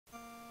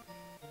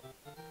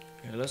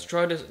Okay, let's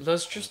try this.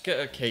 Let's just get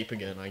a cape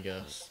again, I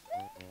guess.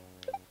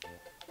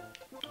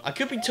 I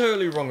could be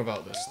totally wrong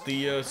about this.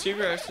 The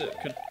secret exit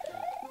could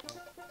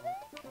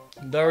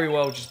very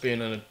well just be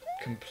in a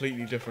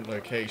completely different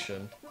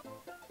location.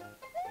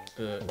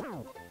 But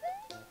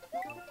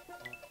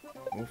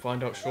we'll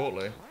find out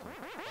shortly.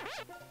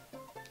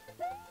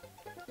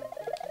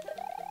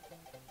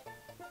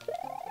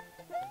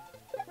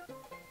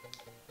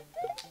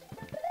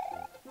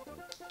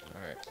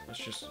 Alright, let's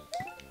just...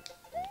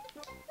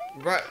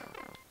 Right!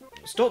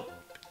 Stop!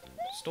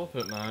 Stop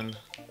it, man.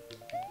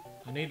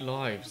 I need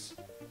lives.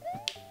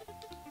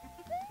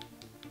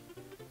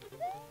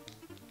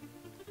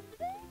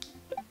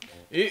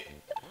 Okay.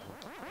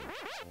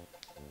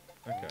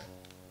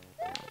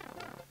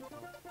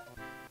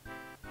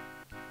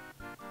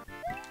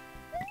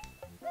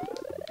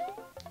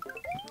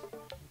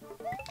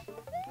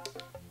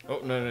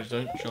 Oh, no,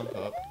 don't jump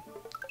up.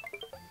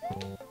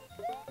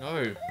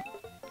 No.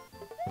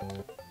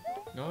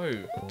 No.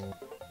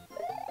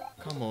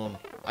 Come on.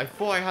 I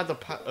thought I had a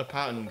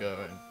pattern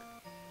going.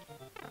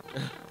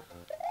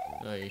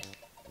 Hey.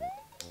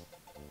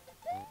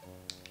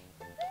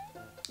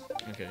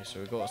 Okay, so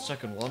we've got a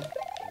second one.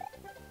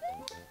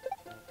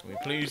 Can we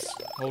please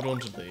hold on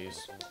to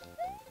these?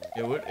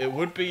 It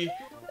would be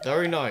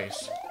very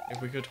nice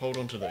if we could hold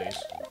on to these.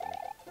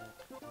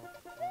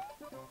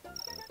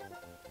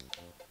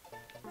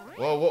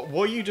 Well,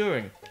 what are you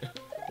doing?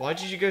 Why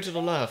did you go to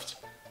the left?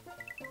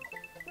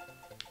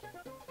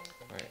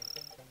 Right.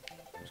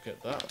 Let's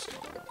get that.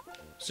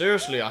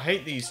 Seriously, I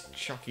hate these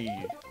chuckers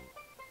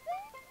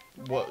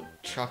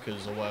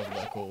or whatever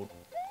they're called.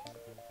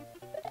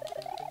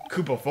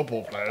 Koopa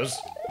football players.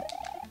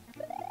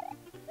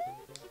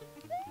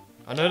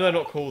 I know they're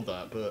not called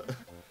that, but...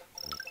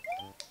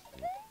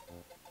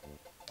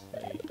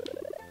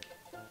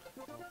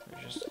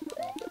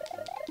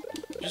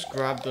 Just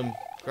grab them.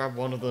 Grab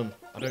one of them.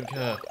 I don't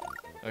care.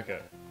 Okay.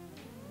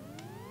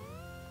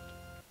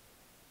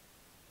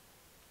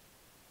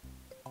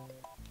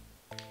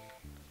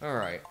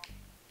 Alright.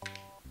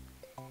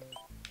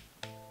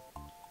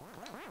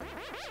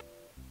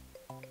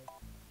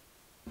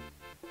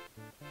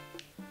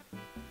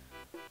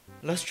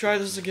 Let's try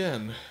this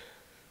again.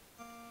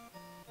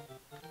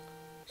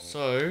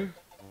 So...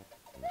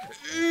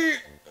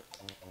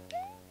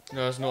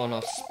 No, there's not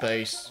enough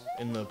space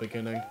in the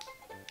beginning.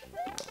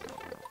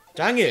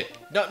 Dang it!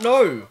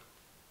 No!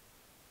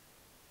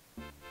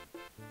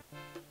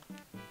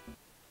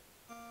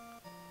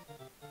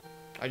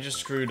 I just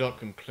screwed up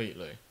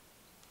completely.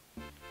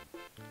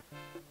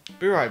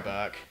 Be right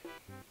back.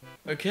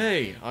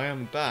 Okay, I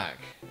am back.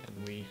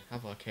 And we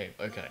have our cape.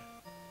 Okay.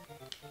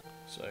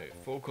 So,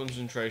 full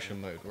concentration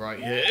mode right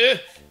here.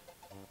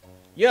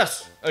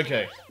 Yes!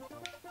 Okay.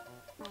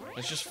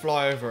 Let's just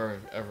fly over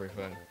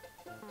everything.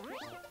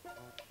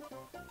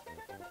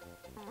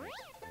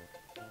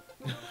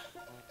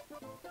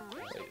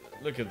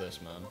 Look at this,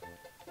 man.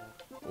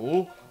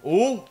 Ooh!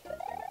 Ooh!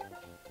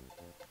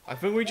 I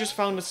think we just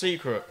found the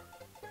secret.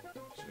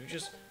 So we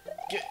just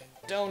get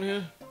down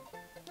here.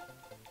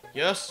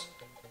 Yes?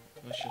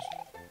 Let's just...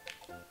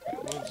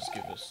 We'll just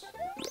give this.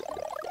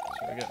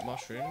 So we get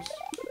mushrooms.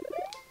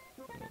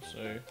 And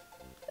also...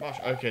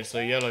 Okay, so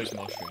yellow's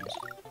mushrooms.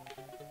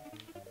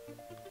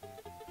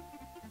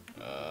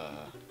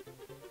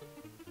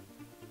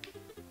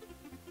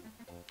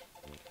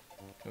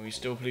 Can we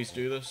still please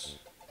do this?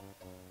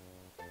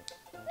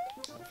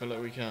 I feel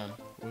like we can,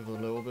 with a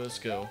little bit of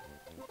skill.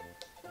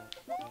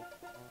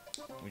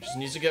 We just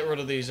need to get rid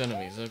of these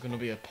enemies, they're going to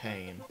be a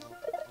pain.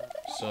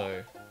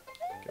 So,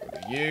 get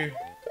rid of you,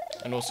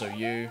 and also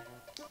you.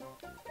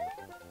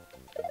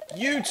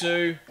 You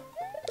two!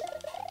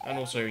 And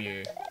also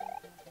you.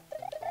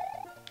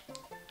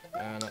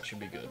 And that should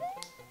be good.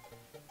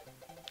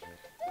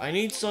 I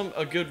need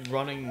a good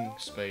running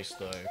space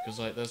though, because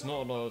like there's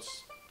not a lot of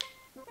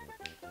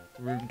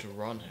room to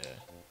run here.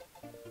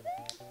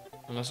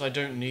 Unless I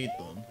don't need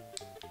them.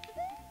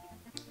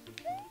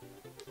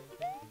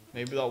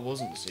 Maybe that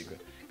wasn't the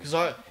secret. Because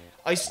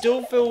I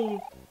still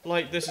feel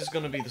like this is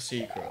going to be the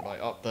secret,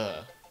 like up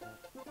there.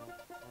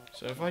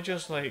 So if I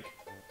just like...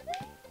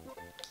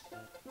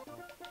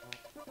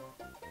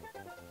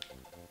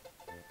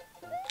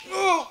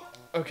 Oh!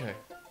 Okay.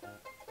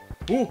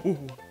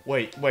 Ooh,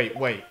 wait.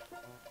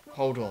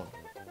 Hold on.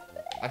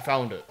 I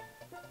found it.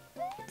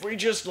 If we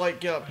just like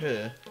get up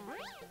here.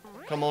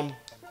 Come on.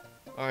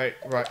 Alright,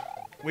 right.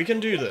 We can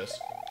do this.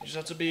 You just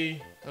have to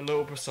be a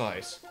little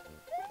precise.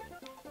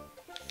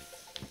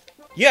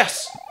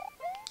 Yes!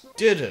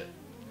 Did it.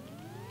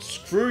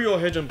 Screw your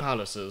hidden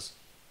palaces.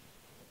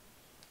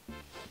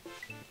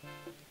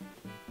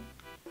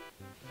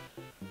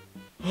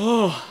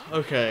 Oh,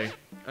 okay.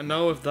 And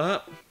now with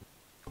that,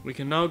 we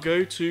can now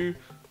go to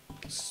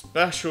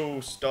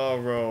Special Star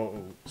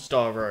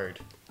Road.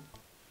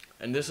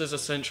 And this is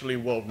essentially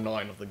World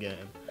 9 of the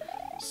game.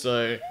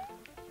 So,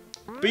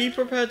 be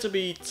prepared to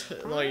be,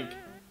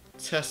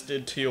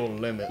 tested to your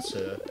limits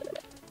here.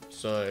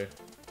 So,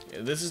 yeah,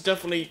 this is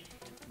definitely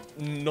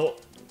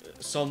not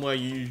somewhere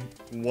you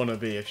want to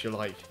be if you're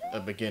like a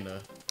beginner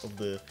of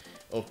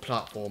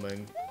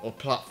platforming or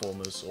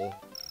platformers or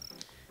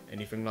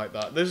anything like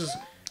that. This is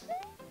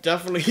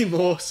definitely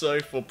more so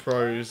for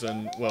pros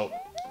and, well,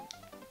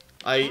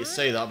 I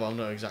say that, but I'm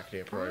not exactly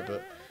a pro,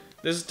 but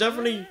this is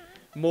definitely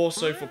more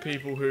so for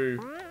people who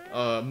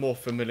are more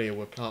familiar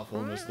with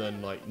platformers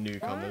than like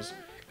newcomers,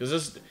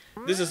 because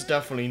this is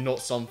definitely not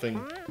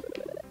something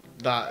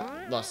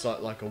that's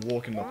like a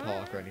walk in the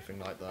park or anything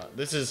like that.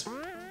 This is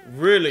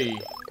really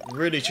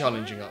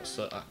challenging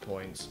at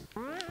points,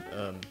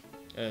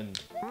 and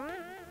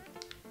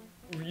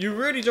you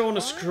really don't want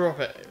to screw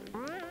up at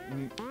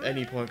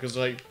any point, because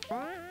like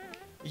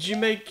if you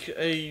make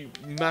a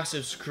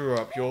massive screw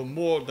up, you're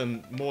more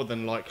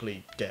than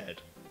likely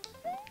dead.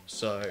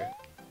 So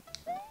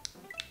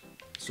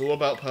it's all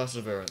about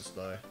perseverance,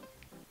 though.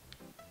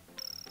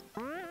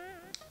 I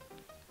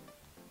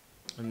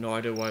have no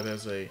idea why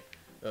there's a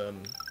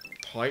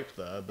pipe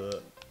there,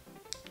 but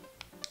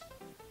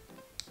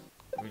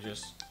we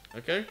just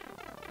okay.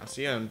 That's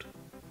the end.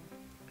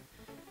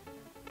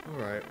 All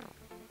right.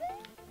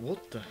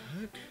 What the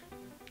heck?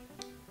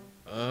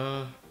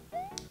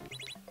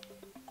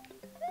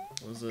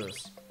 What is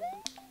this?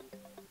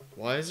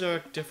 Why is there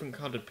a different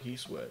colored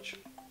P-switch?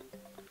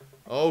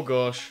 Oh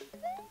gosh.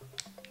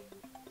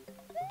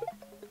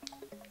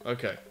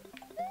 Okay.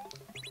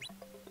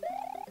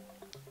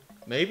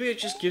 Maybe it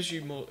just gives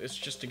you more, it's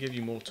just to give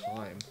you more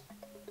time.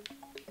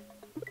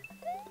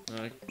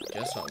 I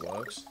guess that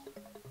works.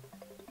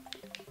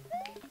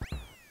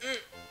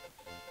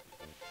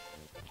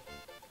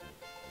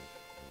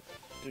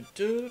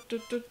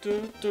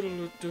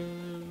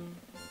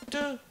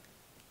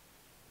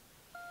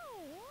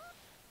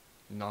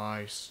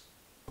 Nice.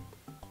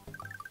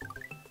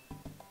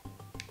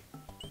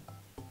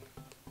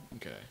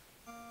 Okay.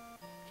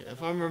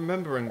 If I'm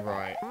remembering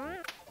right,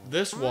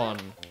 this one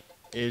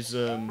is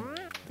the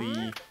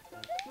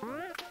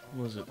what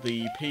was it?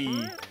 The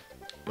P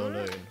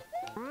balloon.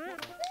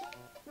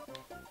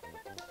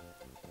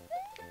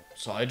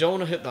 So I don't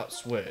want to hit that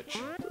switch.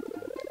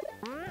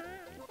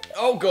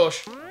 Oh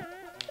gosh!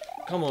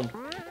 Come on.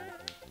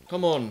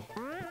 Come on.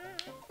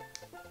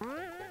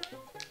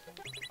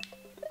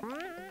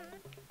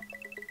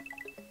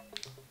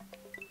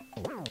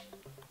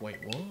 Wait,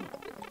 what?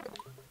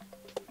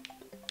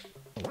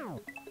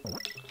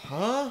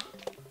 Huh?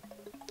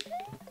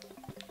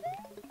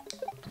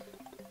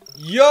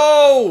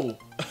 Yo!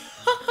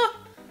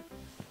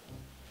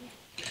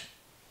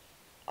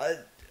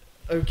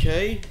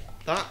 Okay,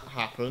 that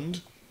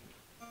happened.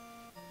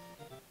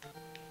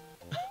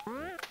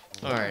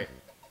 Alright,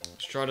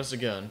 let's try this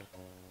again.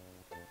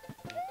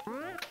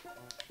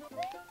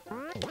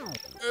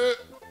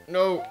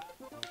 No.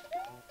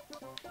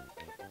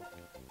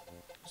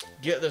 Let's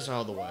get this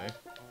out of the way.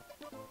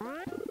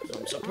 So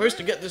I'm supposed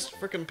to get this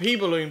freaking P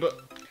balloon,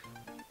 but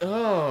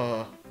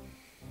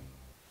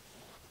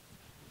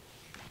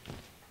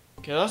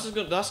okay,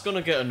 that's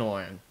gonna get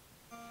annoying.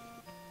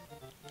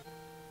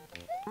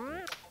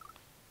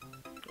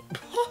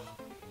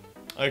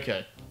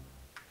 Okay.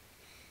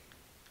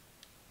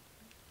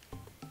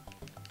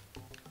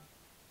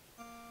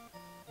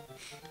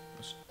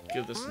 Let's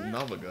give this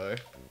another go.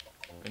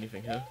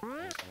 Anything here?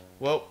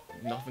 Well,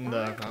 nothing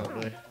there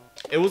apparently.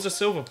 It was a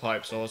silver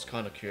pipe, so I was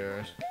kind of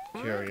curious.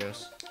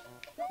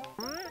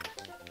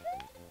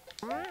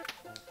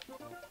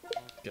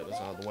 Get this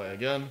out of the way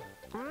again.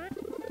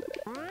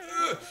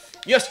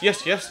 Yes,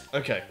 yes, yes.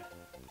 Okay.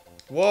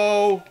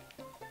 Whoa.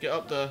 Get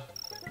up there.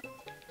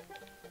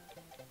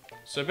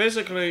 So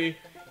basically,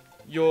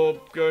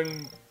 you're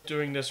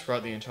doing this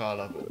throughout the entire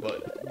level,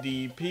 but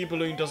the P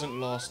balloon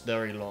doesn't last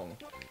very long.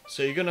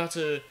 So you're gonna have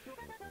to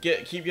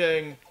keep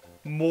getting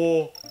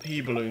more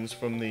P balloons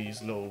from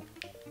these little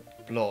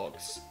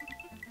blocks,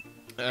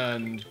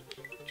 and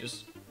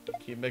just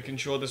keep making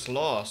sure this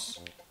lasts.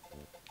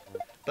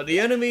 But the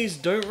enemies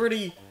don't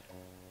really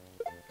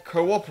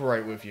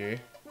cooperate with you,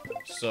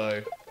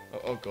 so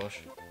oh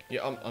gosh,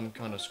 yeah, I'm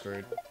kind of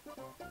screwed.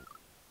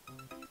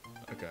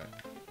 Okay.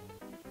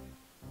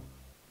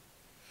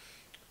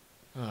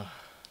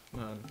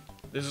 Man,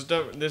 this is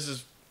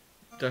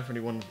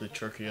definitely one of the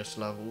trickiest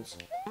levels.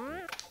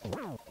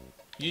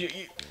 You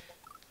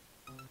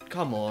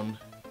come on.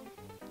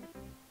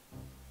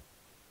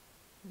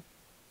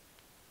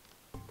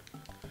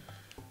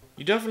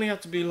 You definitely have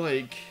to be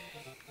like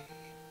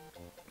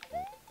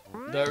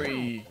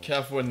very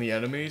careful in the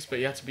enemies, but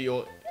you have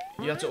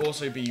to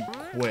also be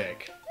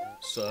quick.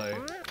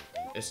 So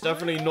it's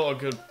definitely not a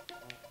good.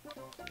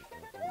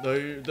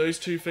 Those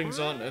two things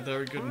aren't a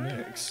very good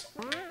mix.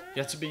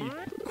 You have to be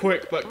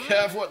quick but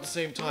careful at the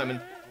same time, and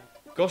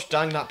gosh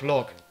dang that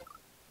block.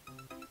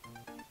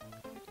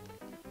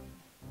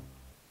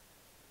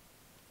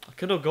 I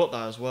could have got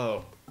that as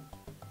well.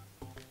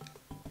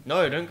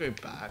 No, don't go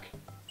back.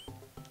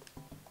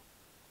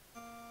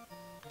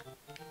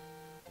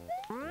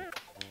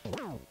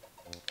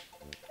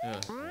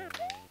 Yeah.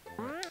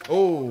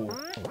 Oh,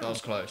 that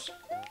was close.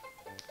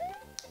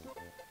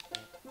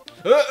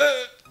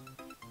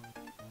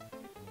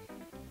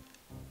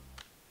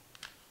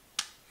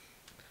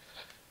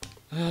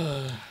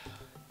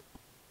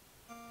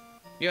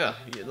 Yeah,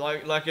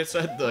 like I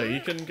said though, you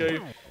can go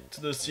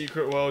to the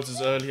secret worlds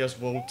as early as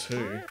World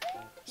 2.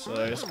 So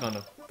it's kind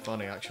of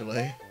funny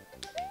actually.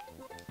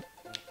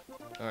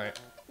 Alright.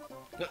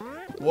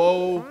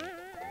 Whoa!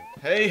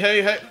 Hey,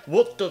 hey, hey!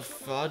 What the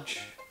fudge?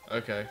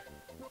 Okay.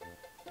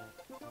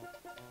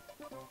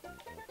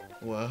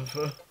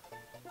 Whatever.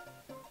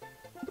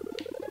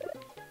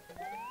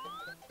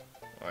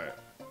 Alright.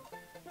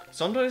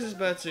 Sometimes it's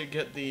better to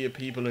get the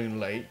P-balloon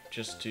late,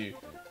 just to...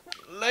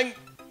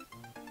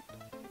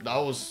 That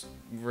was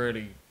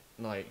really,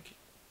 like...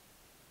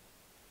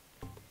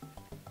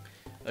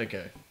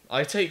 Okay.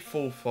 I take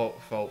full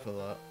fault for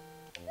that.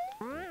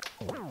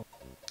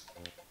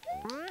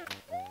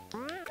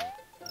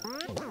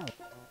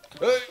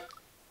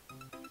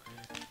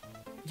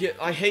 Yeah,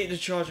 I hate the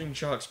charging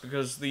trucks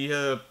because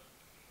the,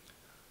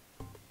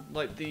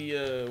 like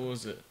the, what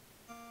was it?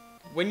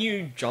 When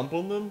you jump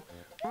on them,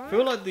 I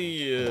feel like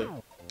the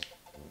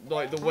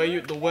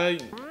way,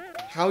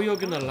 how you're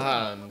gonna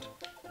land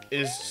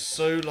is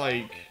so,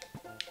 like,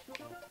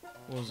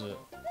 what was it?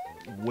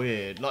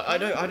 Weird. Like, I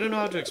don't know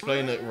how to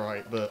explain it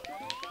right, but,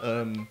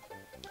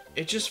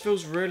 it just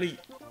feels really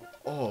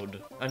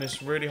odd, and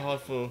it's really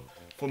hard for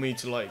me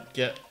to, like,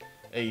 get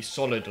a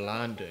solid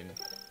landing.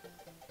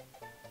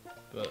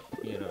 But,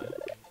 you know.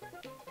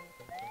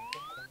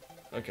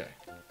 Okay.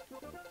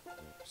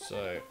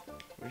 So,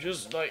 we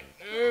just, like,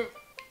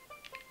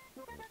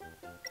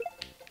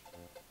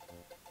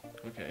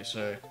 okay,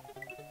 so,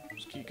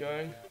 just keep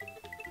going.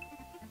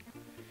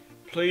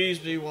 Please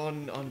be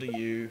one under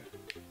you.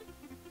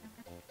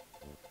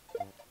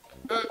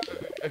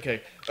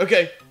 Okay,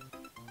 okay.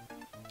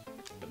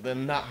 But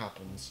then that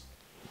happens.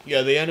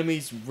 Yeah, the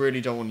enemies really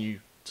don't want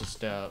you to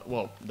stay out.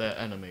 Well, they're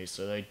enemies,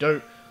 so they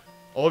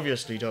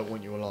obviously don't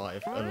want you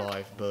alive,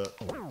 but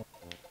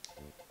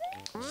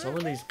some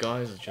of these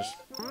guys are just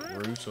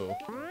brutal.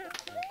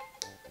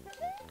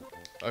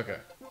 Okay.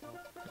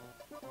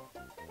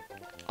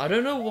 I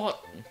don't know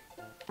what...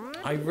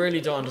 I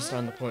really don't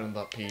understand the point of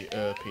that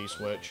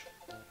P-switch.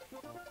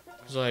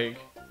 Because, like,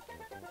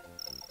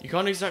 you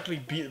can't exactly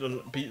beat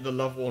the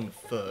level on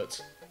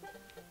foot.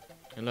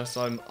 Unless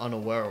I'm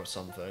unaware of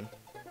something.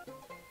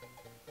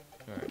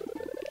 Alright.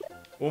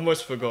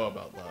 Almost forgot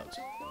about that.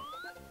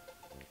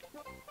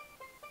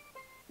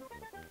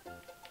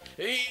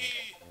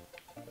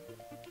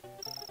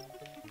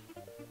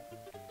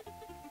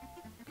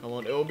 Come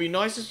on, it would be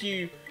nice if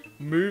you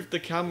moved the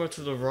camera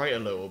to the right a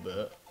little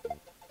bit.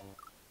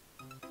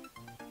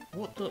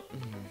 What the...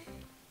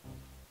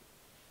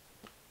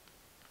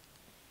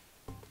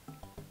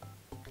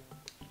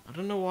 I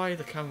don't know why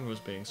the camera was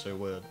being so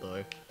weird,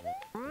 though.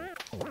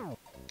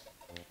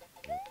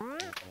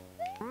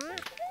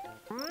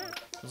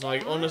 Because I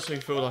honestly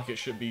feel like it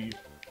should be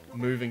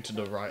moving to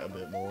the right a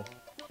bit more.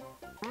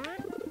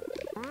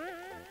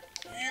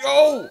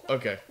 Yo!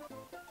 Okay.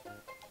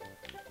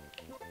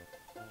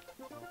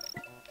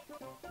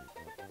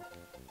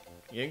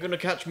 You ain't gonna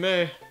catch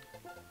me.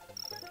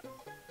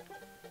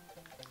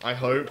 I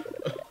hope.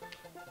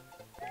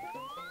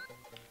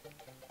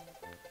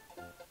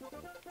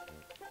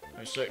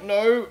 I say,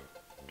 no!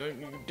 Don't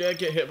you dare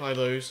get hit by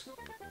those.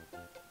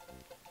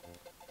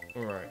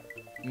 Alright.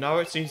 Now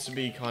it seems to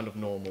be kind of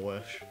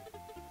normal-ish.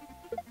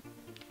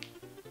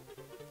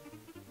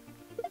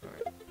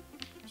 Alright.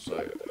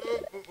 So...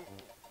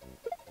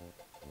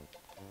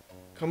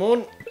 Come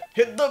on!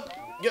 Hit the...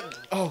 Get...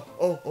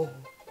 Oh.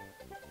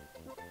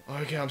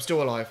 Okay, I'm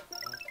still alive.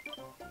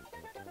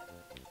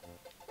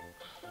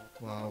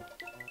 Wow.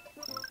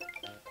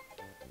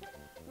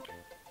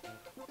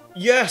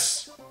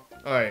 Yes!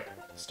 Alright,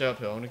 stay up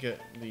here. I want to get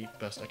the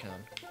best I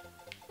can.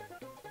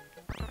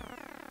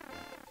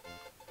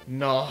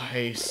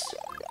 Nice.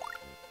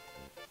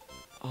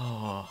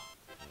 Ah. Oh.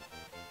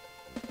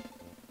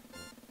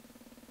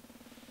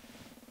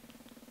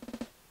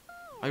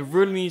 I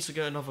really need to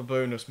get another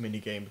bonus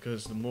minigame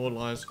because the more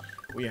lives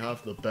we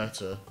have, the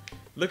better.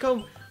 Look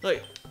how,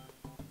 like...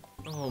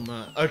 Oh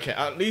man. Okay,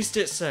 at least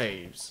it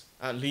saves.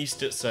 At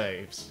least it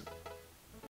saves.